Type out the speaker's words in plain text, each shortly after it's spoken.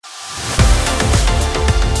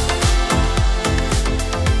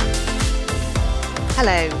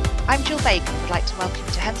Hello, I'm Jill Baker and would like to welcome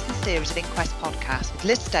you to Hempson's series of Inquest podcasts with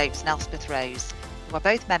Liz Stokes and Elspeth Rose, who are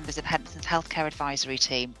both members of Hempson's Healthcare Advisory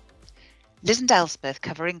Team. Liz and Elspeth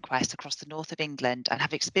cover inquests across the north of England and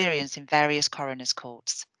have experience in various coroners'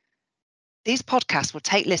 courts. These podcasts will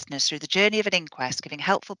take listeners through the journey of an inquest, giving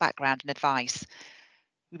helpful background and advice.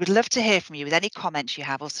 We would love to hear from you with any comments you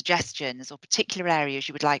have or suggestions or particular areas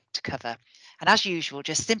you would like to cover. And as usual,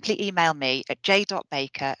 just simply email me at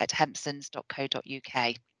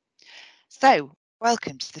j.baker@hempsons.co.uk. So,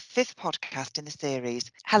 welcome to the fifth podcast in the series.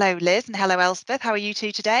 Hello, Liz, and hello, Elspeth. How are you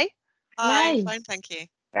two today? Hi, Hello. fine, thank you.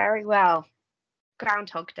 Very well.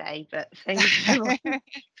 Groundhog Day, but things go on.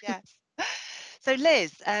 Yes. So,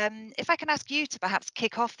 Liz, if I can ask you to perhaps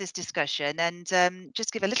kick off this discussion and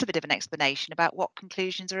just give a little bit of an explanation about what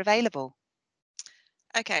conclusions are available.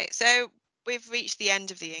 Okay, so we've reached the end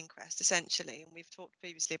of the inquest essentially, and we've talked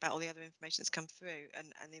previously about all the other information that's come through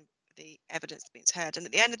and the evidence that's been heard. And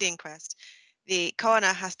at the end of the inquest, the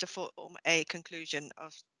coroner has to form a conclusion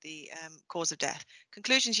of the cause of death.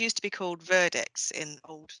 Conclusions used to be called verdicts in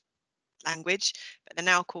old language, but they're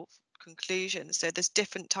now called conclusions. So there's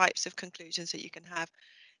different types of conclusions that you can have.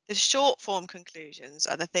 The short form conclusions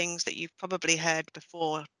are the things that you've probably heard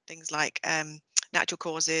before, things like natural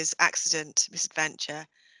causes, accident, misadventure,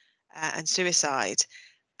 and suicide.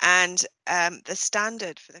 And the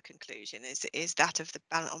standard for the conclusion is that of the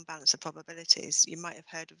on balance of probabilities. You might have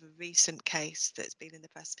heard of a recent case that's been in the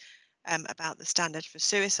press about the standard for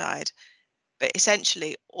suicide, but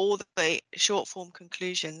essentially all the short form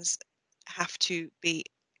conclusions have to be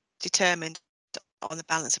determined on the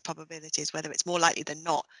balance of probabilities, whether it's more likely than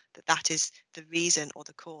not that is the reason or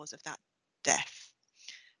the cause of that death.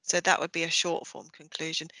 So that would be a short form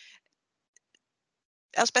conclusion.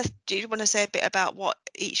 Elspeth, do you want to say a bit about what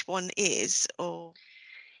each one is, or?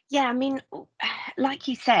 Yeah, I mean, like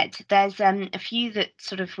you said, there's a few that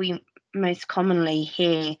sort of we most commonly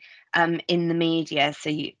hear in the media.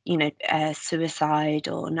 So suicide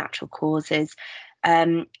or natural causes,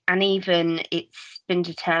 and even it's been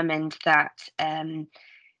determined that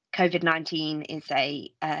COVID-19 is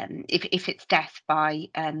if it's death by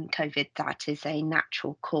COVID, that is a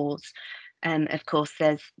natural cause. Of course,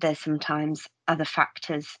 there's sometimes other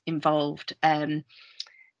factors involved that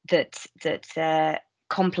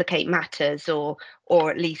complicate matters or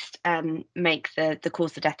at least make the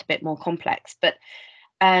cause of death a bit more complex. But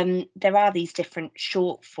there are these different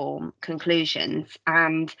short form conclusions,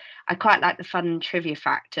 and I quite like the fun trivia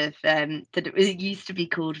fact of that it used to be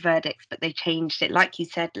called verdicts, but they changed it. Like you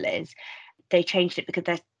said, Liz, they changed it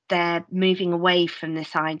because they're moving away from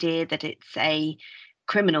this idea that it's a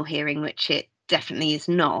criminal hearing, which it definitely is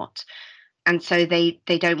not. And so they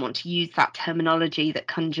don't want to use that terminology that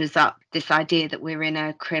conjures up this idea that we're in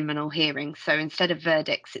a criminal hearing. So instead of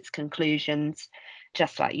verdicts, it's conclusions,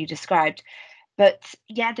 just like you described. But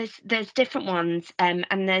yeah, there's different ones, and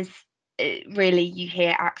there's really, you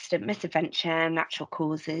hear accident, misadventure, natural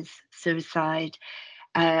causes, suicide,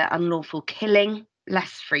 unlawful killing,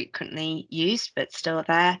 less frequently used but still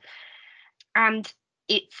there. And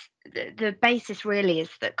it's the basis really is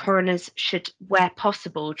that coroners should, where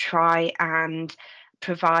possible, try and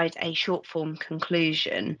provide a short form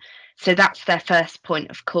conclusion. So that's their first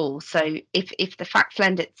point of call. So if the facts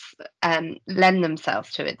lend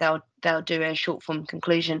themselves to it, they'll do a short form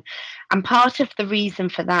conclusion. And part of the reason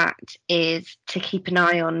for that is to keep an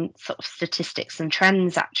eye on sort of statistics and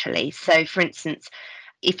trends, actually. So for instance,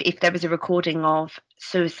 if there was a recording of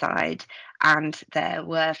suicide and there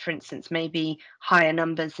were, for instance, maybe higher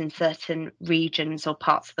numbers in certain regions or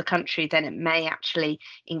parts of the country, then it may actually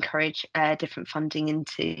encourage different funding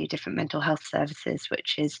into different mental health services,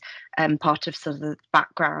 which is part of sort of the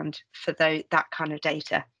background for that kind of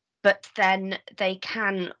data. But then they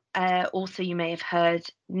can also, you may have heard,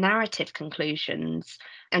 narrative conclusions.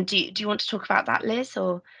 And do you want to talk about that, Liz?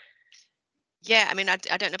 Or Yeah, I mean, I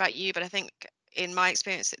don't know about you, but I think in my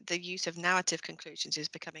experience, the use of narrative conclusions is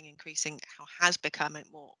becoming has become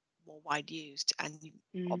more wide used and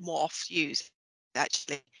more oft used,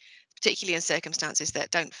 actually, particularly in circumstances that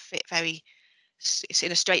don't fit very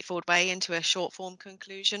in a straightforward way into a short form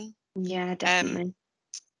conclusion. Yeah, definitely.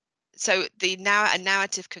 So a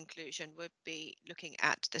narrative conclusion would be looking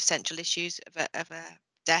at the central issues of a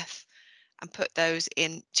death and put those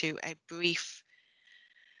into a brief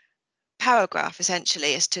paragraph,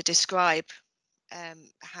 essentially, as to describe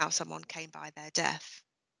how someone came by their death.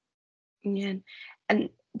 Yeah, and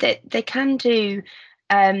they can do.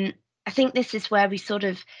 I think this is where we sort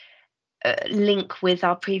of link with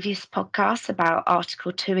our previous podcast about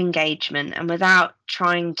Article 2 engagement, and without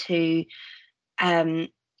trying to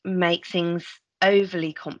make things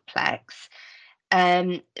overly complex,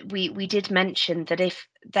 we did mention that if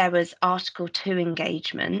there was Article 2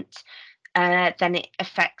 engagement, then it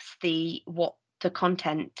affects the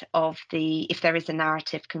content of if there is a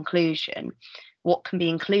narrative conclusion, what can be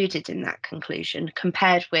included in that conclusion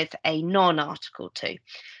compared with a non-Article 2.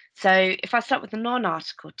 So if I start with the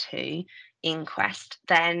non-Article 2 inquest,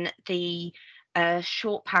 then the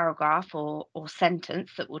short paragraph or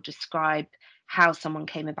sentence that will describe how someone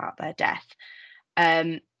came about their death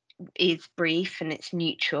is brief and it's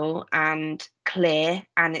neutral and clear,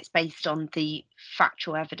 and it's based on the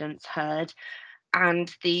factual evidence heard,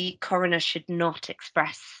 and the coroner should not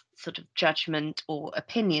express sort of judgment or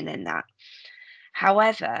opinion in that.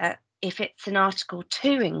 However, if it's an Article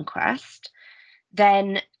 2 inquest,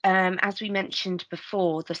 then, as we mentioned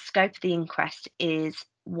before, the scope of the inquest is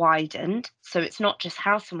widened. So it's not just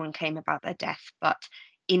how someone came about their death, but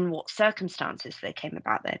in what circumstances they came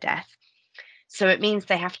about their death. So it means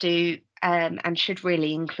they have to and should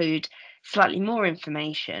really include slightly more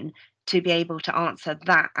information to be able to answer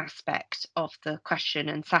that aspect of the question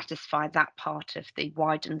and satisfy that part of the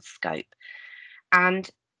widened scope. And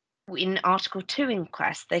in Article 2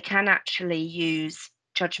 inquest, they can actually use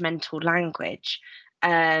judgmental language.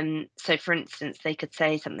 So, for instance, they could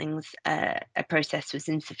say something's a process was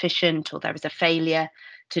insufficient, or there was a failure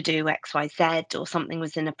to do X, Y, Z, or something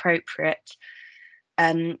was inappropriate,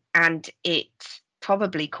 and it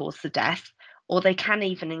probably caused the death. Or they can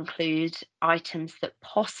even include items that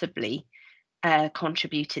possibly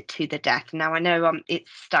contributed to the death. Now, I know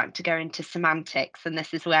it's starting to go into semantics, and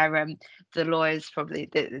this is where the lawyers probably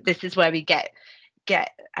this is where we get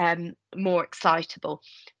more excitable.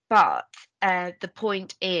 But the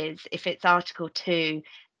point is, if it's Article 2,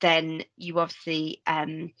 then you obviously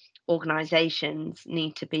organisations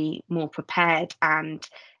need to be more prepared and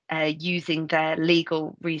using their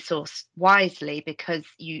legal resource wisely, because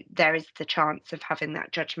there is the chance of having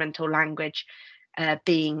that judgmental language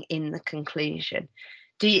being in the conclusion.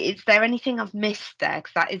 Is there anything I've missed there?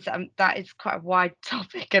 Because that is quite a wide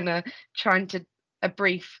topic, and trying to a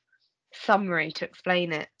brief summary to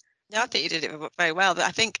explain it. No, I think you did it very well.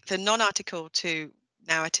 I think the non-Article 2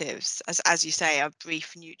 narratives, as you say, are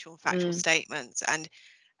brief, neutral, factual statements, and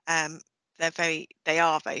they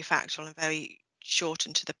are very factual and very short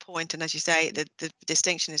and to the point. And as you say, the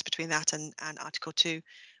distinction is between that and Article 2,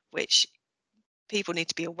 which people need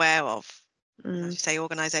to be aware of. And as you say,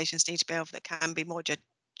 organisations need to be aware of that can be more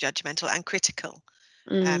judgmental and critical,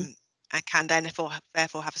 and can therefore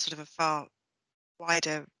have a sort of a far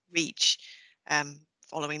wider reach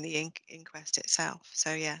following the inquest itself.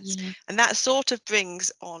 So yes, and that sort of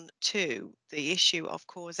brings on to the issue of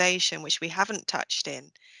causation, which we haven't touched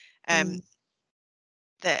in.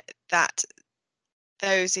 That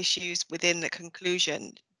those issues within the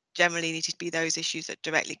conclusion generally need to be those issues that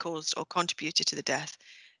directly caused or contributed to the death,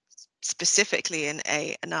 specifically in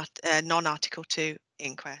a non-Article 2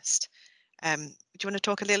 inquest. Do you want to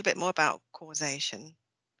talk a little bit more about causation?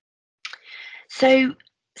 So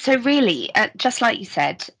really, just like you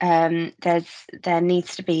said, there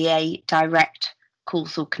needs to be a direct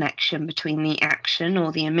causal connection between the action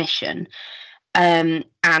or the omission and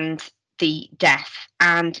the death.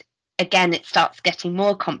 And again, it starts getting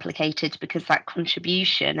more complicated because that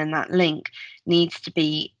contribution and that link needs to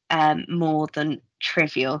be more than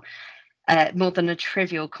trivial. More than a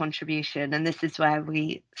trivial contribution. And this is where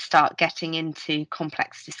we start getting into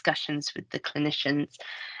complex discussions with the clinicians.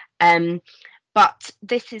 But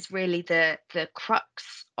this is really the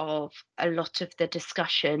crux of a lot of the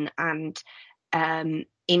discussion and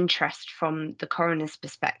interest from the coroner's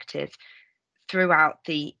perspective throughout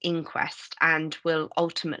the inquest, and will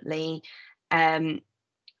ultimately guide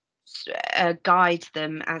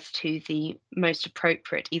them as to the most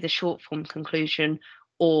appropriate either short form conclusion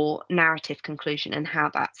or narrative conclusion, and how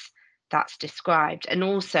that's described. And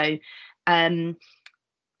also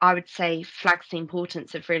I would say flags the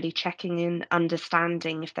importance of really checking in,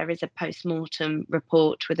 understanding if there is a post-mortem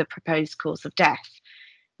report with a proposed cause of death.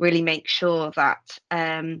 Really make sure that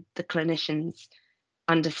the clinicians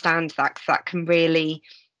understand that, because that can really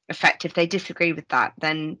affect, if they disagree with that,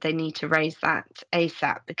 then they need to raise that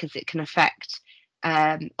ASAP, because it can affect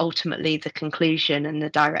ultimately the conclusion and the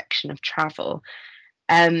direction of travel.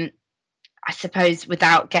 I suppose,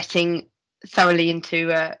 without getting thoroughly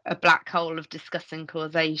into a black hole of discussing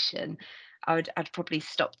causation, I'd probably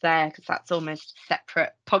stop there, because that's almost a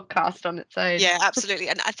separate podcast on its own. Yeah, absolutely.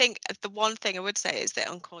 And I think the one thing I would say is that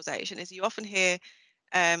on causation is you often hear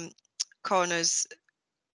coroners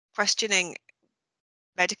questioning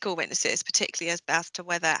medical witnesses, particularly as to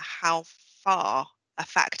how far a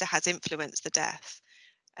factor has influenced the death.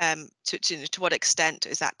 To what extent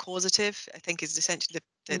is that causative, I think, is essentially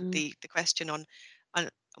the question on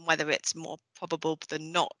whether it's more probable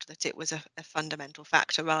than not that it was a fundamental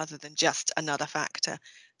factor rather than just another factor.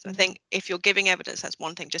 So I think if you're giving evidence, that's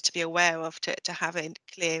one thing just to be aware of, to have it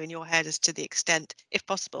clear in your head as to the extent, if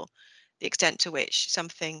possible, the extent to which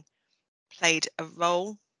something played a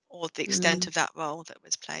role, or the extent of that role that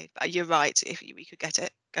was played. But you're right, if we could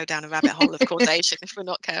go down a rabbit hole of causation if we're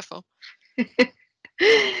not careful.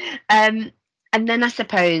 And then I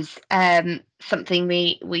suppose something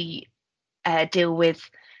we deal with,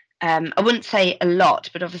 I wouldn't say a lot,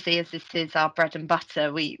 but obviously as this is our bread and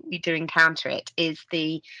butter, we do encounter it, is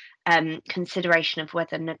the consideration of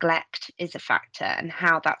whether neglect is a factor and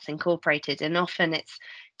how that's incorporated. And often it's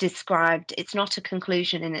described, it's not a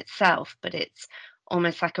conclusion in itself, but it's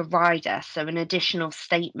almost like a rider. So an additional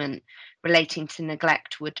statement relating to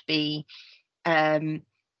neglect would be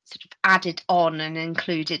sort of added on and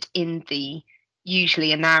included in the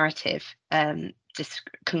usually a narrative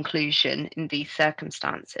conclusion in these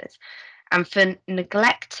circumstances. And for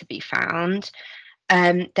neglect to be found,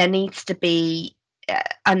 there needs to be,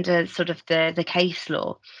 under sort of the case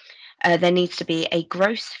law, there needs to be a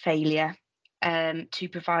gross failure to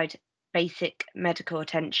provide basic medical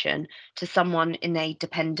attention to someone in a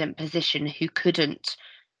dependent position who couldn't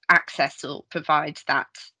access or provide that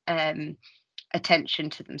attention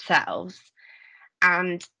to themselves.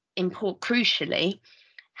 And crucially,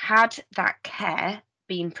 had that care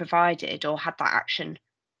been provided, or had that action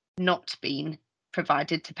not been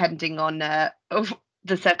provided, depending on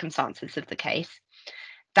the circumstances of the case,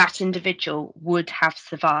 that individual would have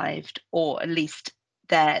survived, or at least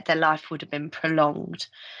their life would have been prolonged.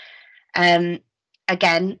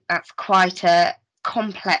 Again, that's quite a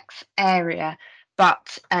complex area,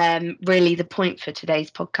 but really the point for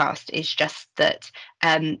today's podcast is just that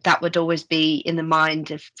that would always be in the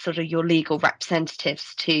mind of sort of your legal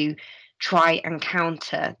representatives to try and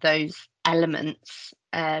counter those elements,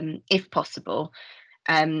 if possible,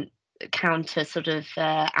 counter sort of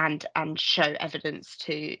and show evidence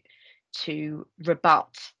to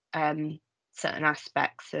rebut certain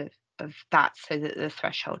aspects of that, so that the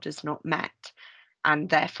threshold is not met and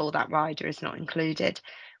therefore that rider is not included.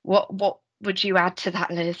 What would you add to that,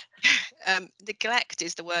 Liz? Neglect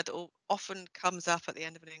is the word that often comes up at the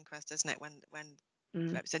end of an inquest, doesn't it? When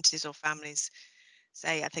representatives or families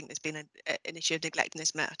say, I think there's been an issue of neglect in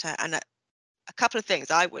this matter. And a couple of things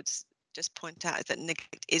I would just point out is that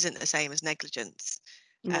neglect isn't the same as negligence.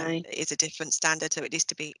 No. It is a different standard, so it needs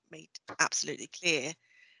to be made absolutely clear.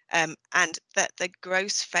 And that the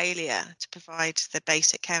gross failure to provide the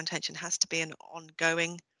basic care and attention has to be an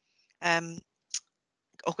ongoing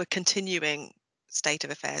or a continuing state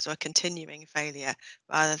of affairs, or a continuing failure,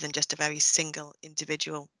 rather than just a very single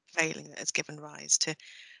individual failing that has given rise to.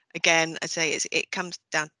 Again, I say it comes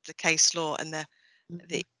down to the case law and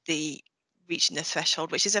the reaching the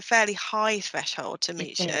threshold, which is a fairly high threshold to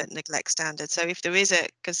meet a neglect standard. So if there is a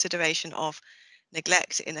consideration of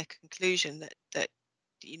neglect in a conclusion that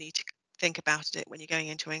you need to think about it when you're going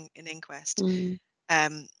into an inquest,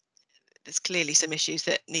 there's clearly some issues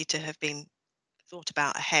that need to have been thought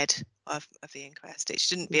about ahead of the inquest. It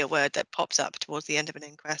shouldn't be a word that pops up towards the end of an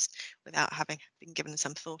inquest without having been given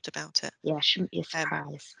some thought about it. Yeah, shouldn't be a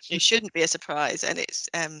surprise. It shouldn't be a surprise, and it's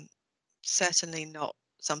certainly not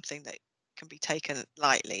something that can be taken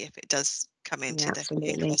lightly if it does come into the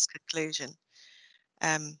inquest conclusion.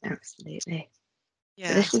 Absolutely.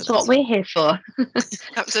 Yeah, this is what we're here for.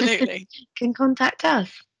 Absolutely. You can contact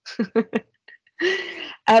us.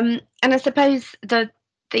 And I suppose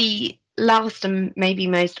the last and maybe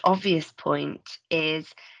most obvious point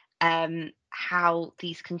is how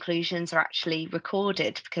these conclusions are actually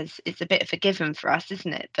recorded, because it's a bit of a given for us,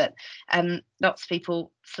 isn't it? But lots of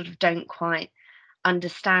people sort of don't quite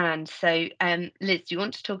understand. So Liz, do you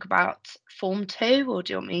want to talk about Form 2, or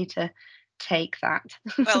do you want me to take that?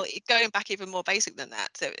 Well, going back even more basic than that,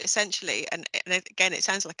 so essentially, and again, it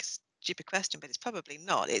sounds like a stupid question, but it's probably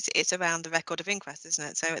not. It's around the record of inquest, isn't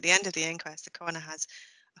it? So at the end of the inquest, the coroner has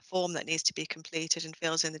a form that needs to be completed and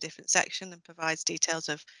fills in the different section and provides details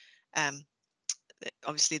of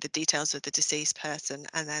obviously the details of the deceased person,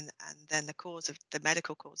 and then the cause of the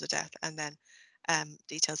medical cause of death, and then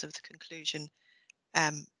details of the conclusion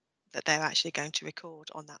that they're actually going to record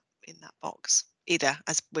on that, in that box, either,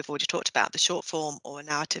 as we've already talked about, the short form or a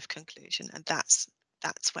narrative conclusion, and that's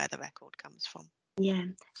where the record comes from. Yeah.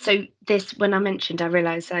 So this, when I mentioned, I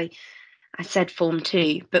realised I said Form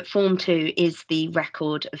 2, but Form 2 is the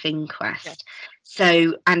record of inquest. Yeah.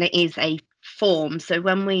 So, and it is a form. So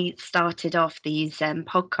when we started off these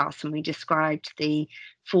podcasts and we described the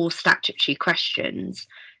 4 statutory questions,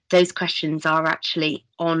 those questions are actually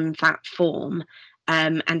on that form,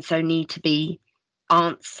 and so need to be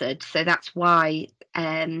answered. So that's why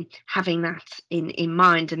having that in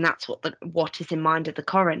mind, and that's what is in mind of the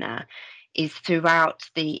coroner, is throughout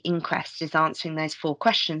the inquest is answering those 4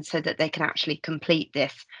 questions so that they can actually complete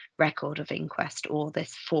this record of inquest, or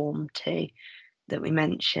this form 2 that we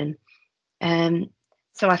mention.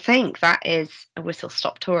 So I think that is a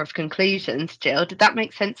whistle-stop tour of conclusions. Jill, did that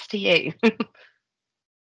make sense to you?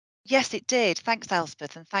 Yes, it did. Thanks,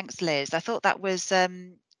 Elspeth, and thanks, Liz. I thought that was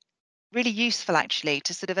really useful, actually,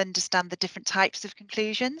 to sort of understand the different types of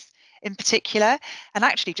conclusions in particular. And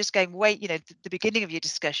actually, just going way, the beginning of your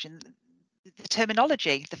discussion, the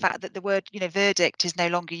terminology, the fact that the word, verdict is no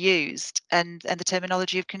longer used, and the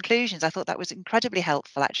terminology of conclusions, I thought that was incredibly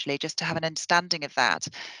helpful, actually, just to have an understanding of that.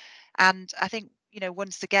 And I think,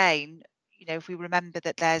 once again, if we remember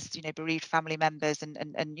that there's, bereaved family members, and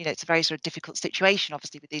it's a very sort of difficult situation,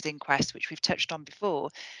 obviously, with these inquests, which we've touched on before,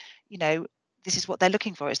 this is what they're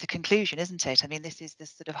looking for. It's the conclusion, isn't it? I mean, this is the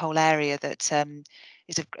sort of whole area that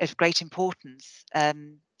is of great importance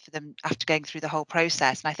for them after going through the whole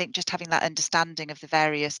process. And I think just having that understanding of the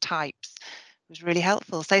various types was really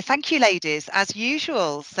helpful. So thank you, ladies, as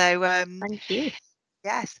usual. So Thank you.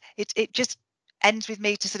 yes, it just ends with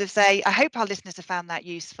me to sort of say, I hope our listeners have found that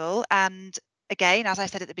useful. And again, as I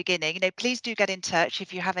said at the beginning, please do get in touch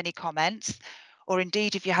if you have any comments, or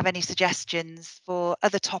indeed if you have any suggestions for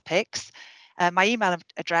other topics. My email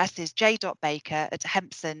address is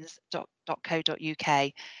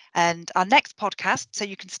j.baker@hempsons.co.uk. And our next podcast, so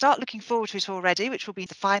you can start looking forward to it already, which will be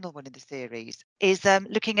the final one in the series, is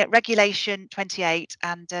looking at Regulation 28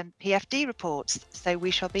 and PFD reports. So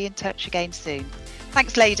we shall be in touch again soon.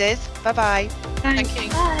 Thanks, ladies. Bye-bye. Thank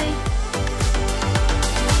you. Bye.